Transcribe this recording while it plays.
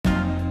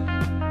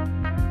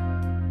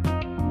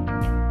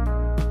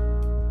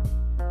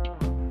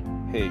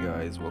Hey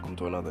guys, welcome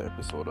to another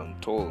episode on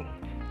Toll.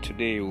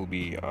 Today we'll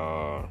be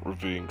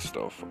reviewing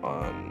stuff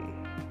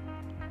on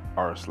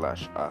r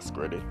slash Ask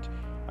Reddit.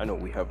 I know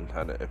we haven't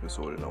had an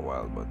episode in a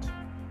while, but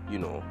you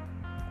know,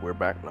 we're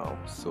back now.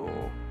 So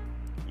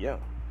yeah.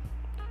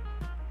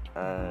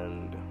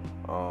 And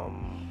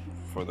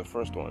for the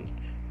first one,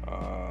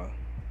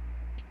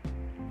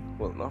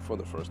 well, not for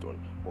the first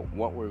one, but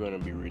what we're gonna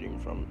be reading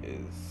from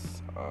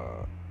is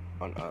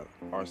on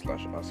r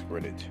slash Ask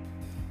Reddit.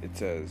 It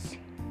says,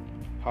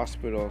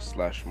 hospital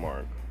slash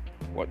morgue.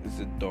 What is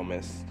the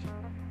dumbest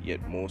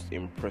yet most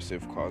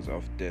impressive cause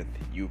of death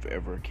you've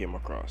ever came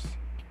across?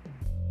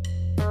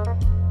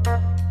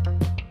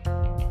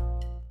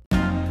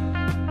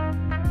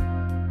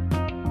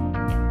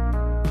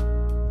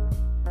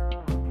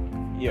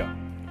 Yeah.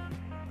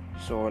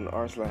 So on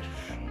r slash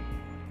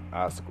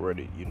Ask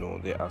Reddit,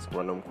 they ask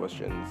random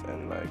questions,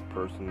 and like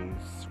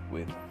persons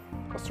with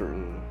a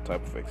certain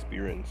type of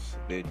experience,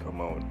 they'd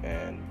come out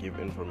and give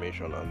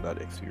information on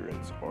that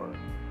experience, or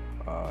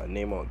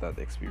name out that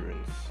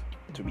experience,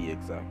 to be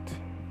exact,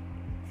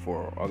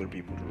 for other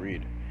people to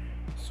read.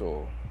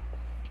 So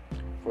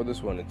for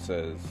this one, it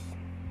says,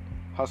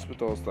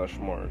 hospital slash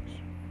morgues.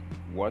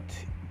 What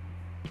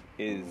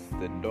is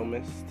the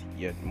dumbest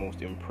yet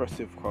most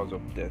impressive cause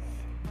of death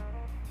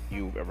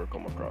you've ever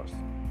come across?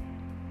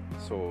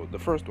 So the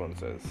first one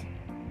says,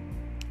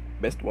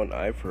 best one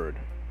I've heard,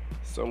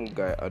 some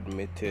guy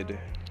admitted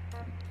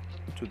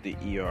to the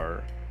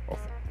ER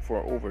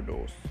for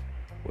overdose,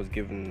 was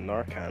given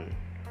Narcan,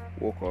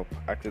 woke up,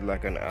 acted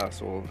like an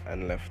asshole,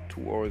 and left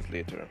 2 hours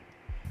later.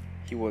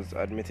 He was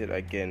admitted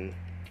again,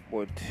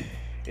 but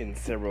in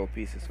several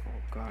pieces.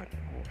 Oh god,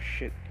 oh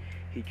shit.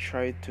 He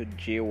tried to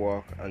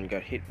jaywalk and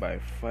got hit by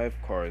 5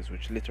 cars,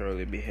 which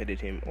literally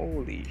beheaded him.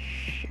 Holy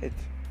shit.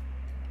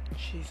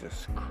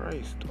 Jesus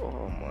Christ.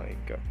 Oh my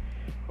god.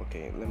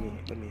 Okay, let me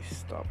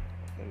stop.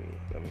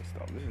 Let me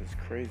stop. This is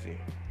crazy.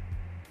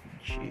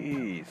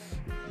 Jeez.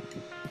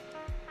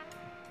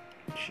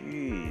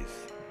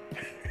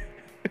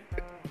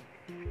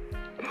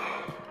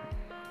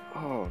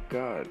 Oh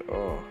god.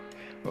 Oh.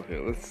 Okay,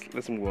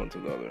 let's move on to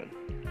the other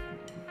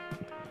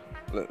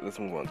one. Let's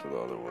move on to the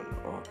other one.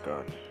 Oh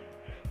god.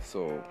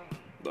 So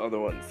the other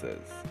one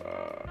says,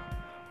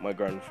 my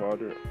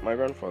grandfather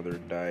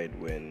died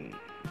when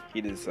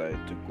he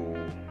decided to go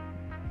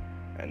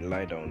and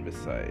lie down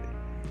beside.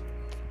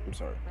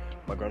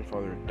 My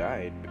grandfather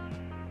died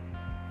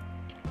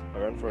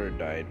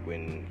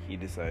when he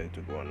decided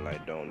to go and lie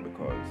down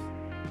because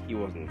he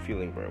wasn't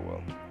feeling very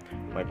well.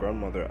 My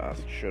grandmother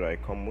asked, should I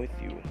come with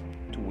you?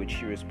 To which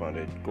he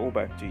responded, go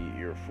back to eat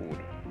your food.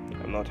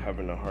 I'm not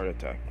having a heart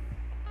attack.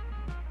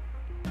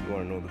 You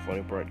want to know the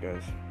funny part,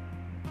 guys?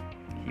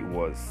 He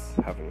was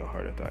having a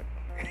heart attack.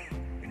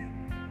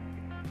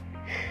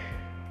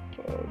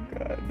 Oh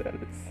god, that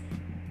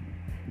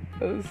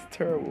is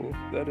terrible.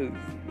 That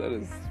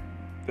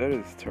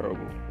is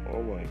terrible.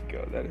 Oh my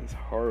god, that is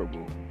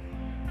horrible.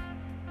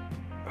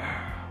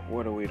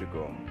 What a way to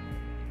go.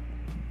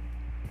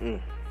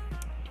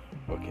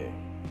 Okay.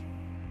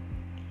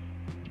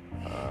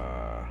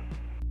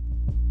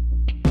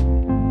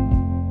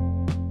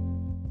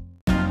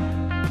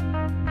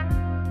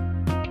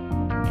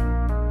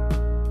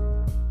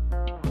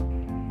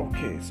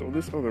 Okay, so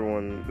this other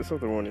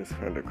one is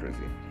kind of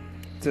crazy.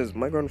 It says,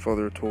 my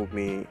grandfather told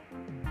me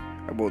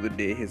about the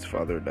day his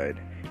father died,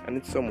 and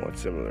it's somewhat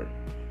similar.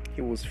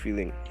 He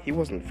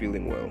wasn't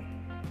feeling well.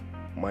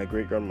 My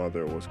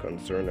great-grandmother was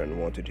concerned and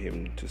wanted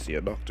him to see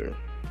a doctor.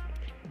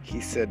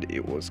 He said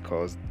it was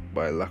caused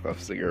by lack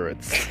of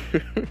cigarettes.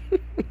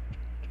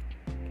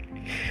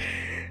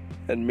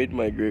 And made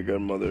my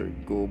great-grandmother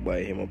go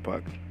buy him a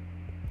pack.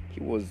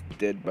 He was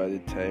dead by the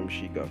time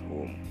she got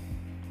home.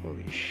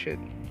 Holy shit.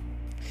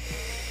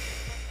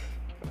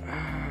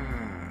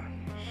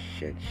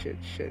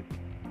 Shit.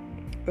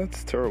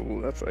 That's terrible.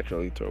 That's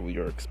actually terrible.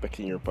 You're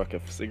expecting your pack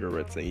of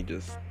cigarettes and you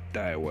just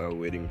die while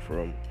waiting for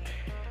them.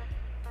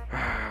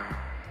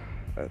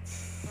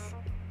 That's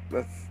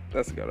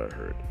gotta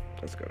hurt.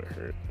 That's gotta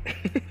hurt.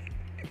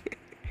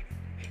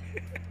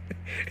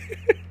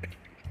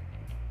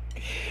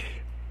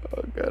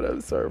 Oh god,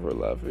 I'm sorry for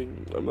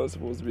laughing. I'm not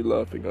supposed to be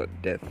laughing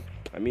at death.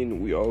 I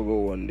mean, we all go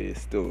one day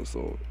still,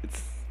 so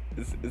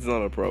it's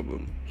not a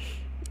problem.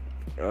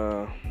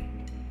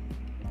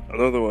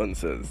 Another one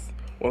says,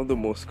 one of the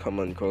most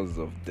common causes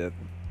of death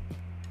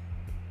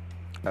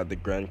at the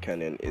Grand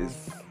Canyon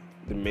is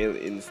the male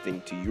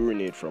instinct to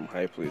urinate from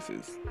high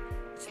places.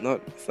 It's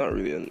not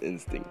really an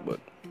instinct, but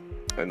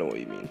I know what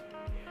you mean.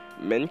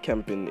 Men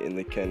camping in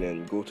the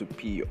canyon go to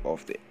pee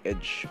off the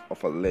edge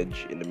of a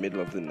ledge in the middle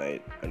of the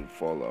night and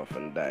fall off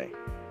and die.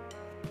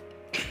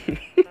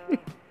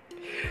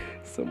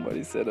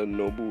 Somebody said a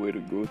noble way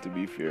to go, to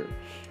be fair.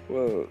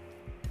 Well,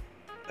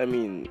 I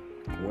mean,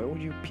 why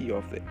would you pee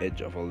off the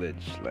edge of a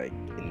ledge, like,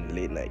 in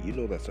late night? You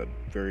know that's a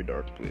very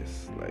dark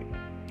place. Like,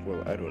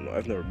 well, I don't know.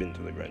 I've never been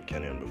to the Grand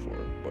Canyon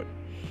before, but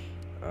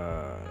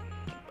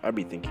I'd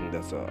be thinking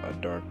that's a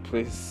dark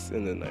place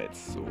in the night.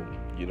 So,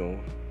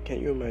 can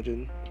you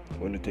imagine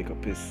going to take a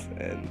piss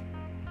and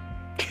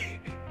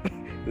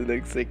The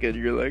next second,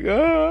 you're like,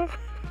 ah.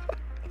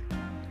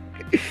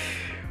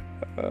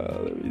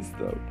 Let me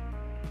stop.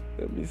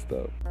 Let me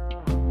stop.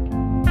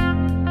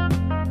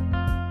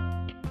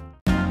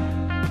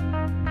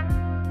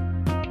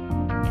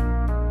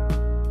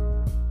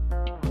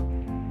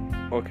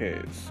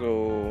 Okay,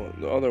 so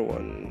the other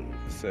one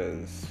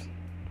says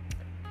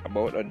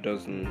about a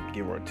dozen,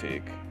 give or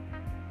take,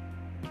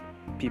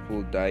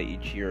 people die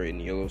each year in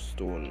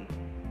Yellowstone.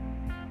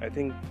 I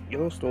think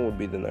Yellowstone would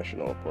be the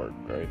national park,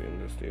 right, in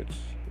the States.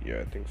 Yeah,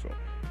 I think so.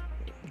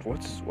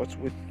 What's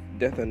with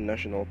death and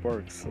national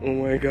parks? Oh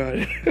my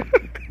god.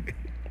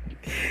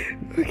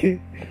 Okay,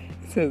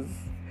 it says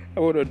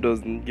about a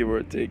dozen, give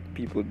or take,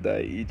 people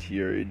die each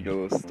year in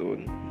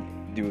Yellowstone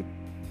due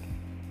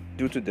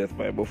to death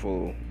by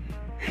buffalo.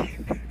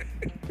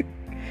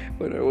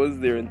 When I was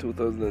there in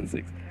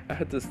 2006, I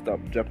had to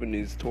stop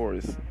Japanese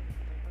tourists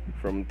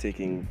from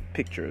taking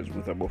pictures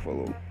with a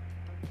buffalo.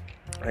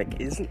 Like,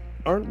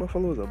 aren't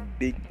buffaloes a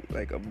big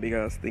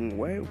ass thing?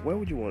 Why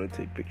would you want to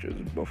take pictures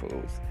with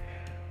buffaloes?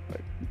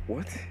 Like,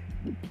 what?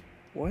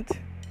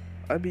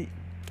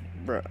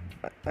 Bruh,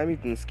 I'm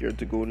even scared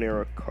to go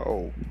near a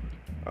cow.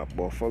 A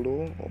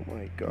buffalo? Oh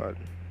my god.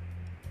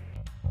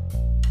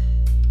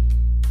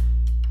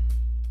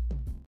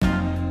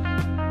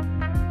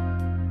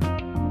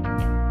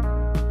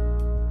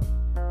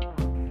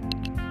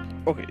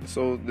 Okay,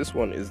 so this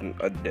one isn't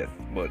a death,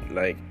 but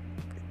like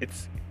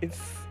it's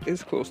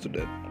close to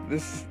death.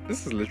 This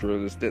is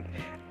literally this death.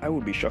 I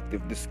would be shocked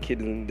if this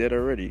kid isn't dead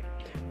already.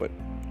 But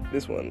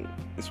this one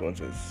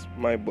says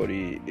my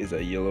buddy is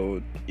a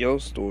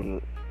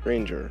Yellowstone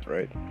ranger,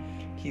 right?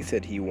 He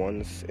said he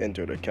once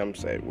entered a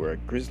campsite where a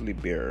grizzly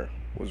bear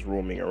was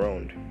roaming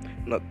around.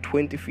 Not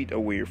 20 feet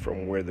away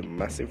from where the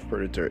massive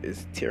predator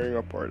is tearing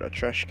apart a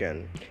trash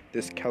can,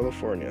 this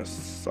California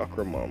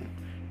soccer mom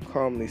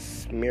calmly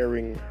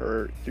smearing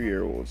her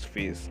 3-year-old's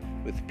face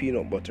with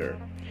peanut butter,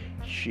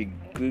 she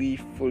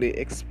gleefully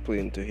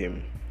explained to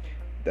him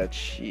that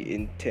she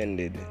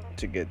intended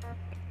to get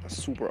a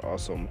super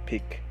awesome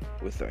pic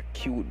with a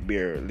cute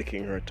bear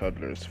licking her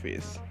toddler's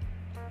face.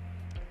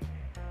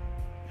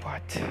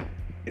 What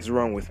is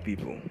wrong with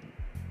people?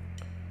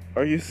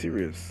 Are you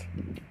serious?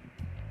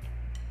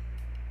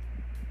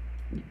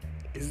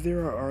 Is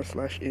there a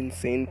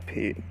r/insane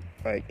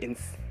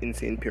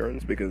insane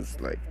parents? Because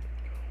like,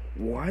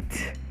 what?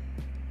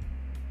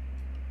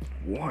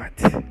 Why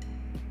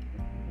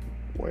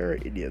are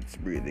idiots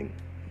breathing?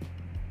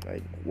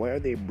 Like, why are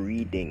they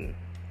breathing?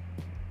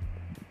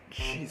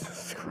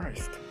 Jesus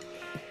Christ.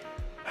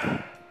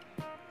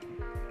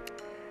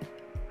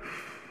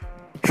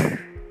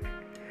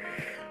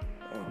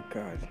 Oh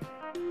God.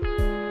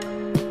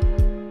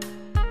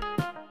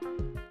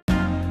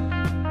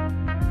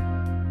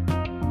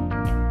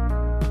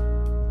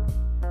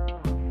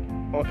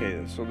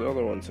 Okay, so the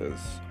other one says,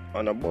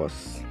 on a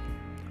bus,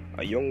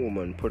 a young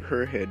woman put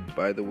her head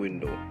by the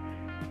window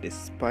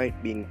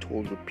despite being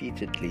told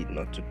repeatedly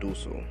not to do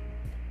so.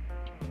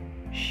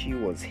 She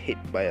was hit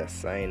by a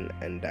sign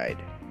and died.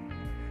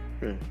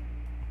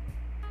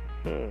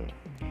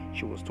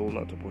 She was told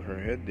not to put her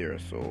head there,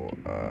 so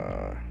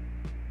I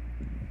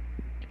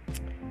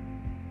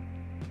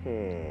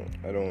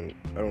don't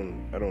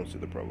see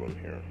the problem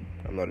here.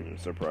 I'm not even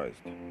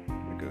surprised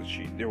because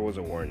there was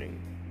a warning,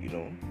 you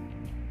know.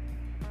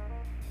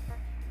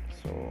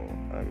 So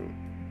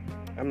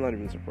I'm not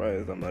even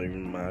surprised. I'm not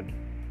even mad.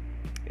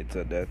 It's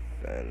a death,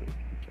 and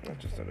not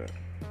just a death.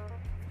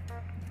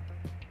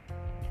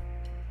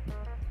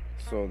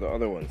 So the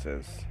other one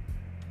says,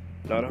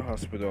 not a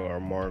hospital or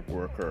morgue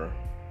worker,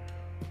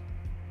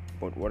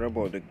 but what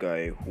about the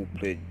guy who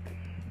played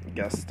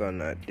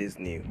Gaston at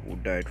Disney who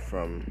died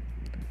from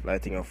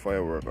lighting a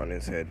firework on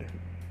his head?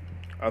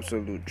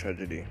 Absolute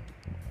tragedy.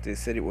 They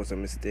said it was a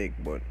mistake,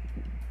 but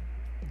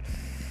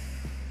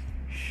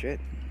shit.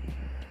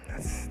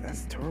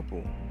 That's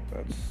terrible.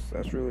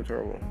 That's really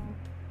terrible.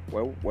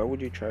 Why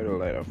would you try to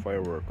light a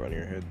firework on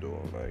your head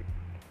though? Like,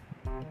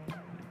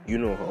 you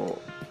know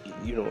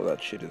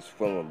that shit is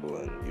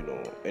flammable, and you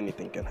know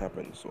anything can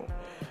happen. So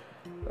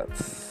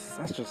that's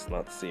just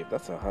not safe.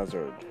 That's a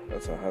hazard.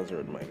 That's a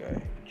hazard, my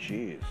guy.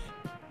 Jeez.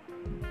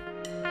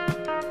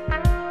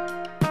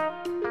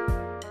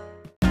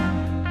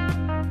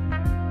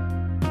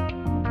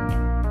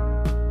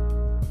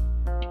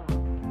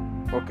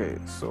 Okay,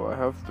 so I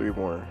have 3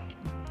 more.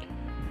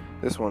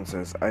 This one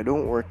says, I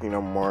don't work in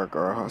a morgue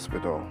or a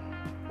hospital,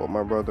 but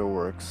my brother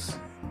works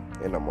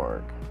in a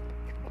morgue.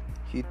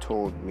 He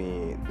told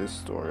me this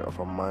story of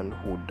a man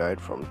who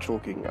died from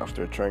choking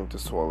after trying to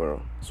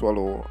swallow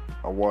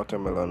a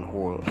watermelon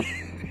whole.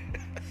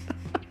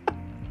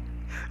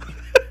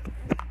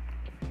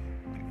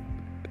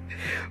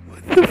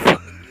 What the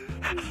fuck?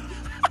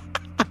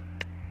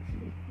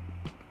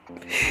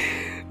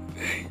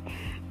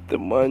 The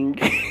man.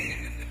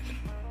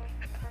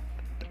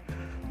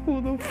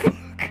 Who the fuck?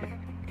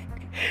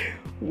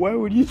 Why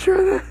would you try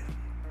that?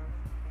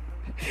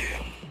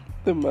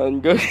 The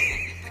man got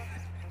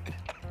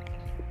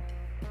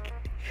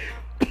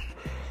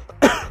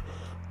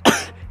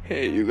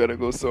Hey, you gotta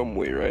go some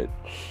way, right?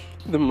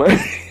 The man,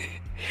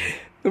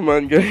 the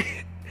man got,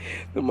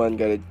 the man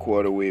got it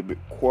quarter of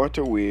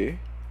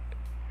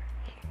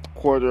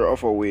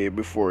a way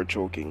before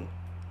choking.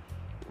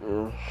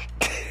 Mm.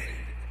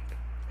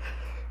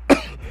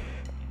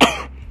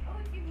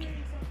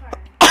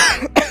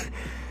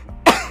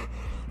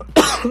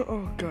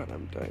 Oh God,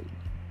 I'm dying.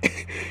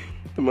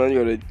 The man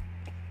got it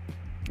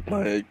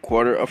my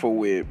quarter of a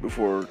way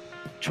before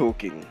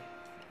choking.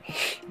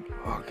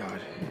 Oh God,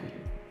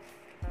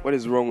 what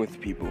is wrong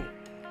with people?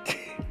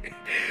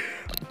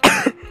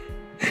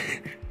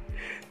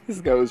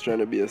 This guy was trying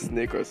to be a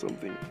snake or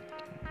something.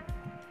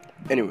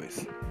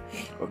 Anyways,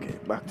 okay,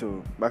 back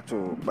to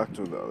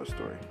the other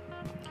story.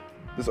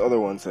 This other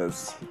one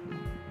says,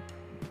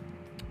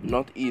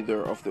 not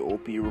either of the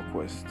OP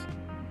requests,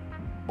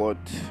 but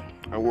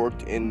I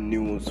worked in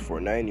news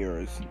for 9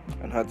 years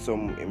and had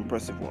some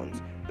impressive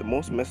ones. The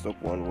most messed up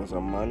one was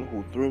a man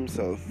who threw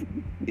himself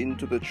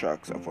into the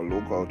tracks of a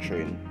local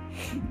train.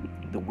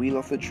 The wheel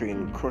of the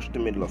train crushed the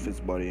middle of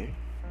his body,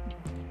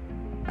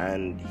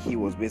 and he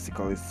was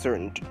basically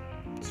certain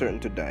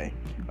to die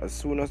as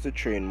soon as the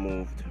train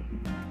moved,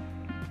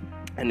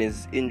 and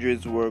his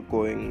injuries were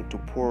going to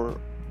pour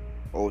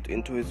out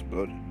into his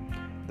blood.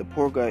 The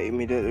poor guy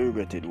immediately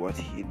regretted what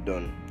he'd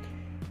done.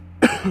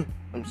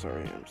 I'm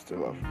sorry, I'm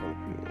still off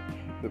from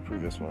the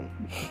previous one.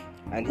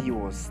 And he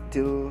was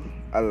still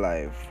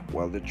alive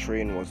while the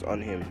train was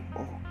on him.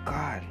 Oh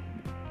God.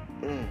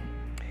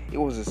 It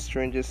was the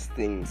strangest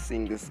thing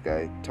seeing this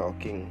guy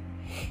talking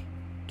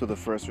to the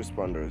first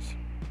responders.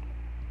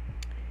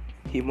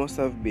 He must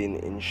have been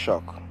in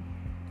shock,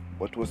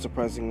 but was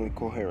surprisingly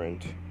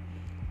coherent.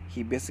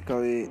 He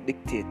basically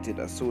dictated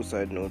a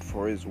suicide note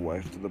for his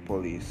wife to the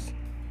police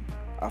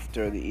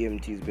after the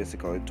EMTs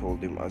basically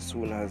told him as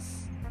soon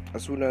as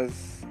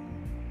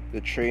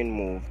the train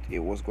moved, it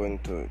was going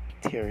to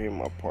tear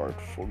him apart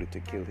fully to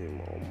kill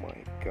him. Oh my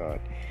God.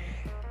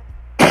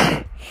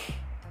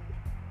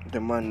 The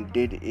man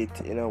did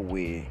it in a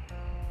way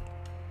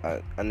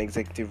an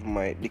executive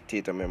might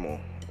dictate a memo.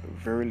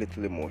 Very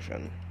little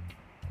emotion.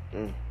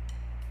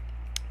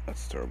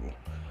 That's terrible.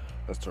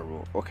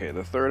 Okay,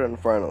 the third and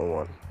final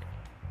one.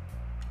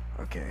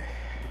 Okay.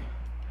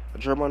 A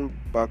German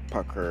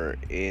backpacker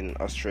in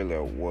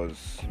Australia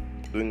was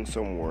doing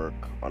some work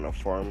on a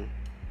farm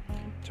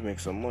to make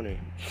some money.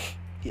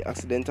 He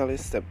accidentally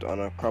stepped on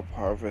a crop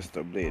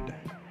harvester blade,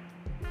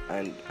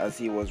 and as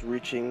he was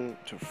reaching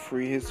to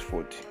free his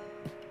foot,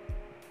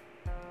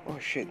 oh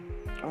shit,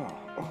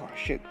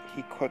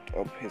 he cut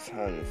up his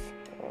hands.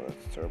 Oh,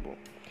 that's terrible.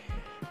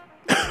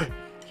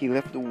 He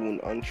left the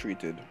wound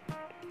untreated,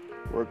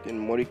 worked in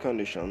muddy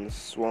conditions,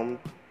 swam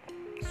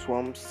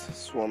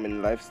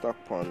in livestock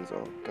ponds,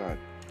 oh God,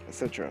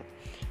 etc.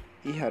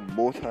 He had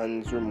both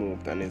hands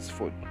removed and his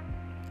foot.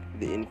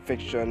 The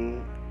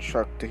infection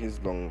tracked to his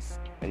lungs,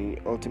 and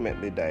he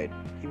ultimately died.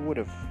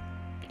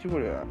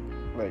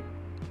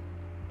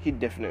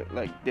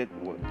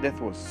 Death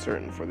was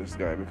certain for this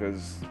guy,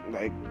 because,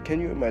 like, can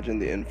you imagine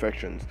the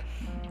infections?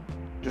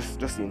 Just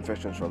the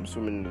infections from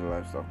swimming in the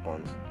livestock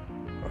ponds.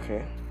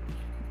 Okay.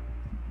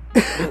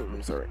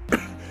 I'm sorry.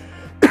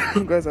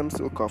 Guys, I'm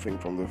still coughing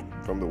from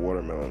the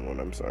watermelon one.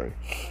 I'm sorry.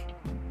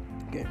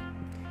 Okay.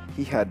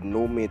 He had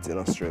no mates in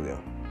Australia.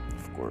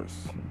 Of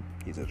course,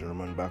 he's a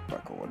German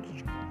backpacker. What did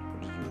you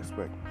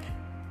expect?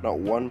 Not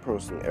one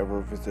person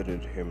ever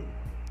visited him.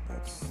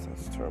 That's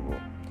terrible.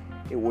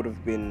 It would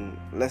have been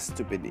less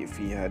stupid if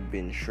he had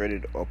been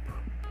shredded up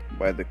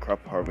by the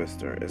crop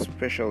harvester,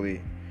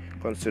 especially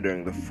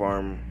considering the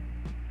farm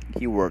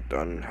he worked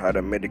on had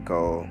a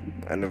medical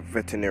and a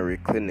veterinary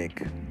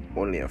clinic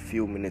only a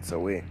few minutes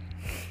away.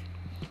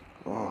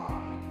 Oh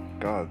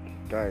God,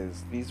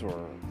 guys, these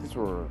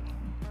were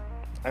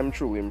I'm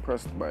truly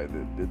impressed by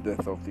the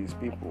death of these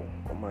people.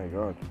 Oh my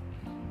God.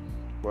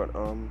 But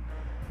I'm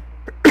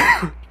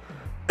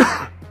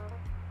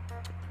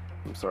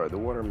sorry, the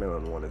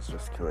watermelon one is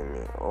just killing me.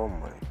 Oh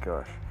my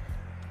gosh.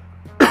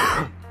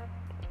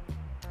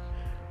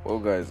 Well,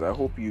 guys, I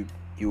hope you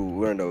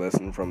learned a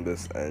lesson from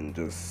this, and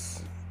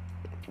just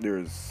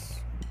there's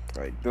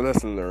like the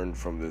lesson learned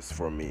from this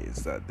for me is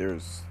that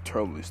there's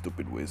terribly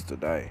stupid ways to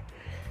die.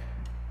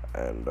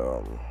 And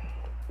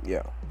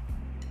yeah,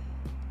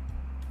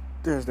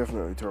 there's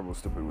definitely terrible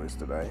stupid ways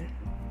to die.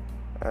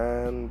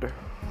 And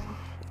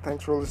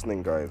thanks for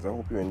listening, guys. I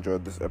hope you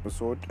enjoyed this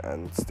episode,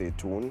 and stay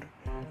tuned.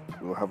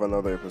 We'll have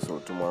another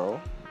episode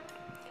tomorrow,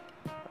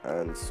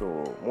 and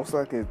so most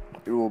likely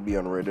it will be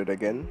on Reddit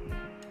again.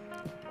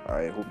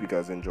 I hope you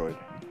guys enjoyed,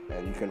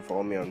 and you can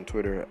follow me on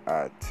Twitter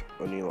at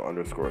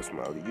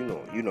O'Neil_Smiley.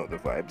 You know the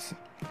vibes.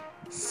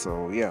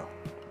 So yeah,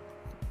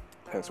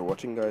 thanks for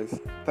watching, guys.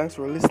 Thanks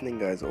for listening,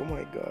 guys. Oh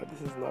my God,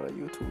 this is not a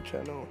YouTube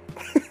channel.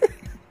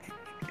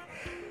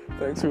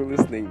 Thanks for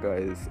listening,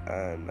 guys,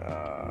 and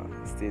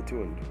stay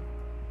tuned.